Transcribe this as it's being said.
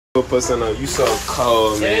Put some on. You so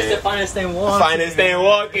cold, man. It's the finest thing walking. Finest thing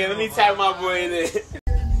walking. Let me tag my boy in there.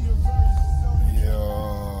 Yo,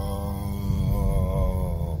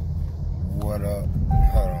 what up?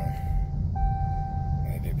 Hold on.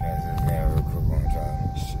 Let me get past this van real quick. I'm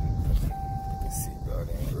driving this shit. Put the seatbelt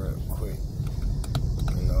in real quick.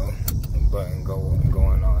 You know, the button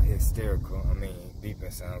going all hysterical. I mean,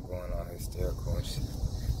 beeping sound going all hysterical and shit.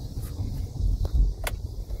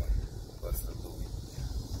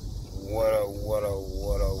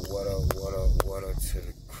 What up to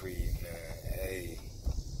the creed, man. Hey.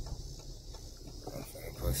 I'm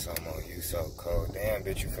finna put something on you so cold. Damn,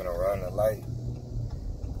 bitch, you finna run the light.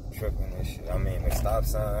 Tripping and shit. I mean, the stop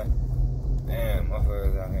sign. Damn,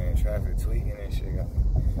 motherfuckers out here in traffic tweaking and shit.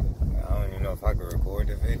 I don't even know if I could record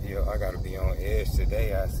the video. I gotta be on edge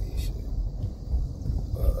today. I see shit.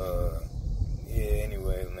 But, yeah,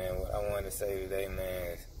 anyway, man, what I wanted to say today,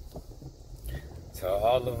 man, is to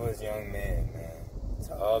all of us young men, man,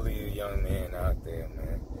 to all of you young men out there,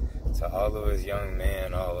 man, to all of us young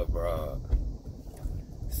men all abroad,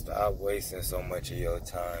 stop wasting so much of your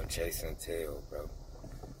time chasing tail, bro.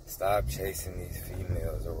 Stop chasing these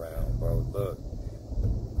females around, bro. Look,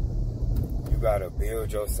 you gotta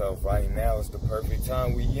build yourself right now. It's the perfect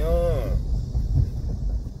time. We young.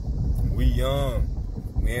 We young.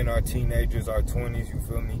 We in our teenagers, our 20s, you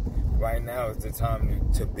feel me? Right now is the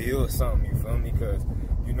time to build something, you feel me? Because,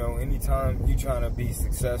 you know, anytime you trying to be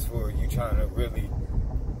successful or you trying to really,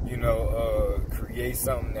 you know, create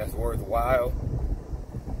something that's worthwhile,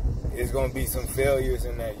 it's going to be some failures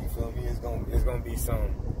in that, you feel me? It's going to be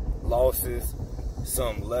some losses,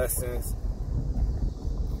 some lessons.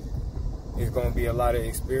 It's going to be a lot of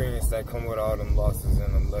experience that come with all them losses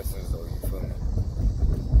and them lessons, though, you feel me?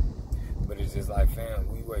 But it's just like, fam,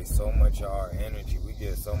 we waste so much of our energy. We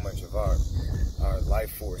get so much of our life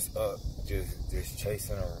force up just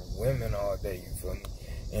chasing women all day, you feel me?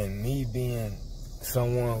 And me being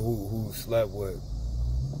someone who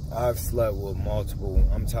I've slept with multiple,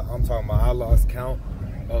 I'm talking about, I lost count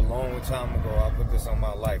a long time ago. I put this on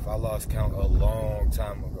my life. I lost count a long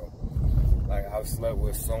time ago. Like, I've slept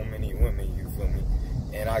with so many women, you feel me?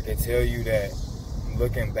 And I can tell you that,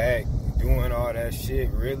 looking back, doing all that shit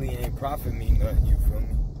really ain't profit me nothing, you feel me?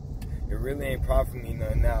 It really ain't profit me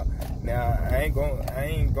nothing. Now I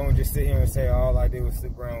ain't gonna just sit here and say all I did was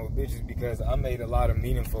sleep around with bitches, because I made a lot of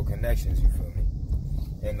meaningful connections, you feel me?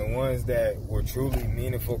 And the ones that were truly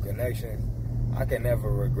meaningful connections, I can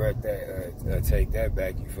never regret that, take that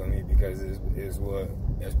back, you feel me? Because it's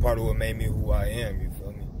part of what made me who I am, you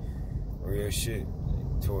feel me? Real shit.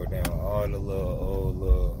 Tore down all the old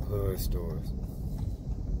little hood stores.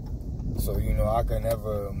 So, you know, I can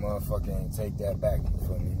never motherfucking take that back, you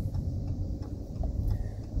feel me?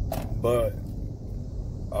 But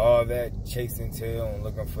all that chasing tail and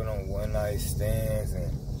looking for them one night stands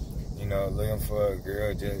and, you know, looking for a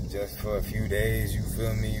girl just for a few days, you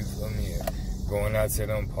feel me? You feel me? Going out to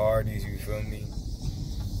them parties, you feel me?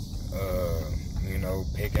 You know,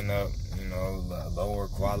 picking up, you know, lower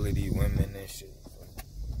quality women and shit.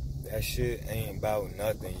 That shit ain't about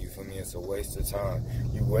nothing, you feel me? It's a waste of time.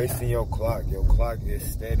 You wasting your clock. Your clock is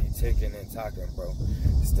steady ticking and talking, bro.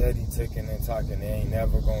 Steady ticking and talking. It ain't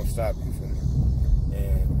never gonna stop, you feel me?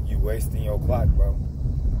 And you wasting your clock, bro.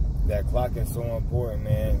 That clock is so important,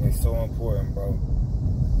 man. It's so important, bro.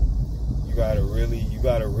 You gotta really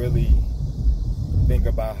think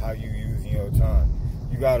about how you using your time.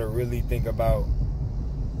 You gotta really think about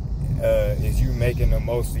is you making the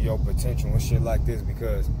most of your potential and shit like this,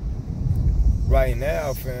 because right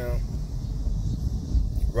now, fam,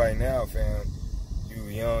 you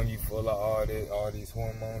young, you full of all these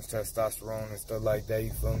hormones, testosterone and stuff like that,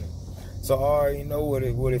 you feel me? So I already know what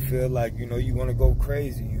it feel like, you know, you want to go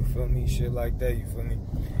crazy, you feel me? Shit like that, you feel me?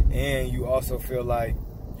 And you also feel like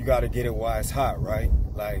you got to get it while it's hot, right?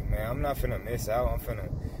 Like, man, I'm not finna miss out, I'm finna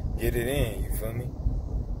get it in, you feel me?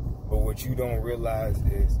 But what you don't realize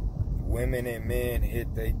is women and men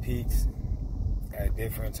hit their peaks at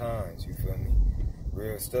different times, you feel me?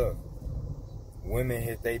 Real stuff. Women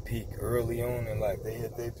hit their peak early on in life. They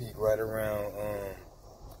hit their peak right around,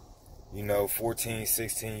 you know, 14,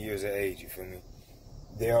 16 years of age, you feel me?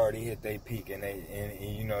 They already hit their peak, and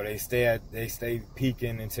you know, they stay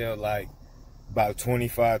peaking until like about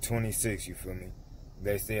 25, 26, you feel me?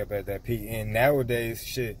 They stay up at that peak. And nowadays,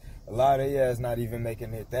 shit, a lot of their ass not even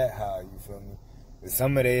making it that high, you feel me?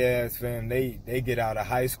 Some of their ass, fam, they get out of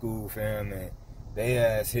high school, fam, and they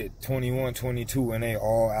ass hit 21, 22, and they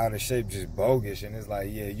all out of shape, just bogus. And it's like,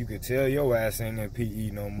 yeah, you could tell your ass ain't in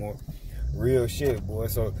PE no more. Real shit, boy.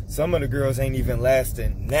 So some of the girls ain't even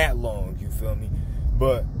lasting that long, you feel me?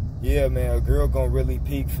 But yeah, man, a girl gonna really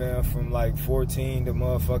peak, fam, from like 14 to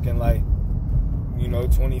motherfucking like, you know,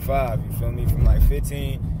 25, you feel me? From like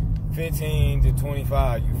 15 to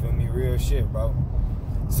 25, you feel me? Real shit, bro.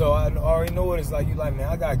 So I already know what it's like. You like, man,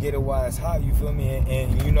 I gotta get it while it's hot, you feel me?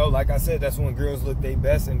 And you know, like I said, that's when girls look their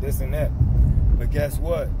best and this and that. But guess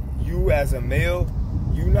what? You as a male,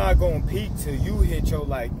 you not gonna peak till you hit your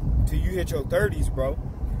 30s, bro.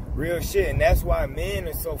 Real shit. And that's why men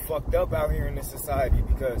are so fucked up out here in this society,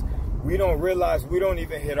 because we don't realize we don't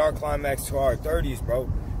even hit our climax to our 30s, bro.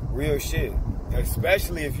 Real shit.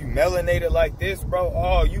 Especially if you melanated like this, bro.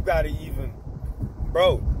 Oh, you got it even,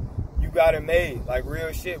 bro. You got it made, like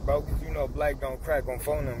real shit, bro. Cause you know black don't crack on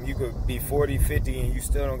phone them. You could be 40, 50 and you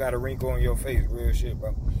still don't got a wrinkle on your face. Real shit,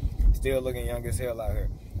 bro. Still looking young as hell out here.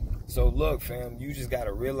 So look, fam, you just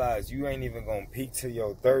gotta realize you ain't even gonna peak till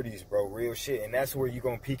your 30s, bro. Real shit. And that's where you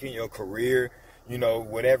gonna peak in your career. You know,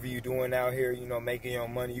 whatever you doing out here, you know, making your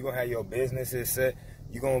money. You gonna have your businesses set.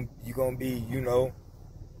 You gonna be, you know,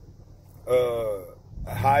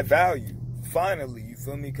 high value. Finally, you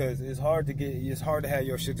feel me? Because it's hard to have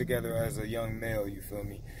your shit together as a young male, you feel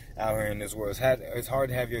me, out here in this world. It's hard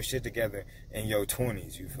to have your shit together in your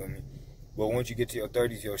 20s, you feel me? But once you get to your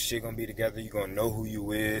 30s, your shit gonna be together. You gonna know who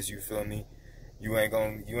you is, you feel me? You ain't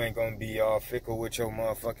gonna be all fickle with your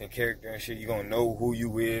motherfucking character and shit. You gonna know who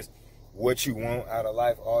you is, what you want out of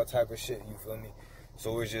life, all type of shit, you feel me?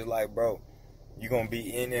 So it's just like, bro, you gonna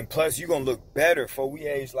be in, and plus you gonna look better. For we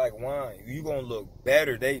age like wine, you gonna look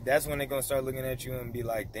better. That's when they gonna start looking at you and be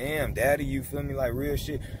like, damn, daddy, you feel me? Like real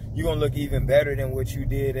shit. You gonna look even better than what you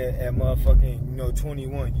did at motherfucking, you know,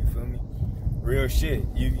 21. You feel me? Real shit.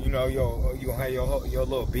 You know, you gonna have your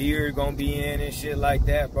little beard gonna be in and shit like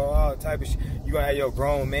that, bro. All type of shit. You gonna have your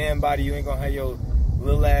grown man body. You ain't gonna have your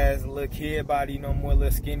little ass little kid body no more,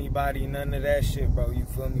 little skinny body, none of that shit, bro. You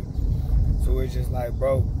feel me? So it's just like,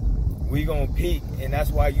 bro, we gonna peak, and that's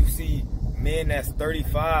why you see men that's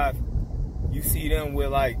 35, you see them with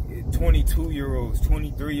like 22-year-olds,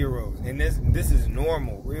 23-year-olds, and this is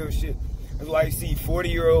normal, real shit. That's why you see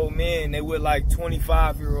 40-year-old men, they with like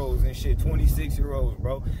 25-year-olds and shit, 26-year-olds,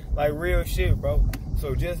 bro. Like real shit, bro.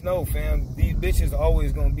 So just know, fam, these bitches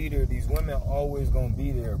always gonna be there. These women always gonna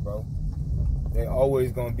be there, bro. They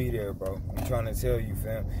always gonna be there, bro. I'm trying to tell you,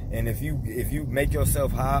 fam. And if you make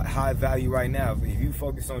yourself high value right now, if you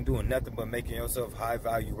focus on doing nothing but making yourself high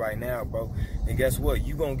value right now, bro, then guess what?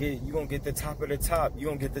 You gonna get the top of the top. You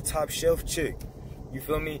gonna get the top shelf chick. You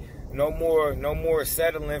feel me? No more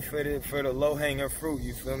settling for the low hanging fruit.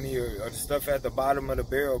 You feel me? Or the stuff at the bottom of the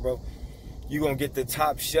barrel, bro. You gonna get the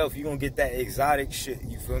top shelf. You gonna get that exotic shit.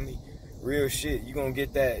 You feel me? Real shit. You gonna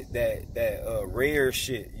get that rare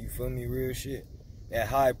shit. You feel me? Real shit. That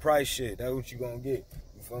high price shit. That's what you gonna get.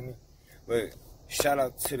 You feel me? But shout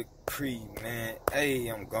out to the Creed, man. Hey,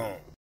 I'm gone.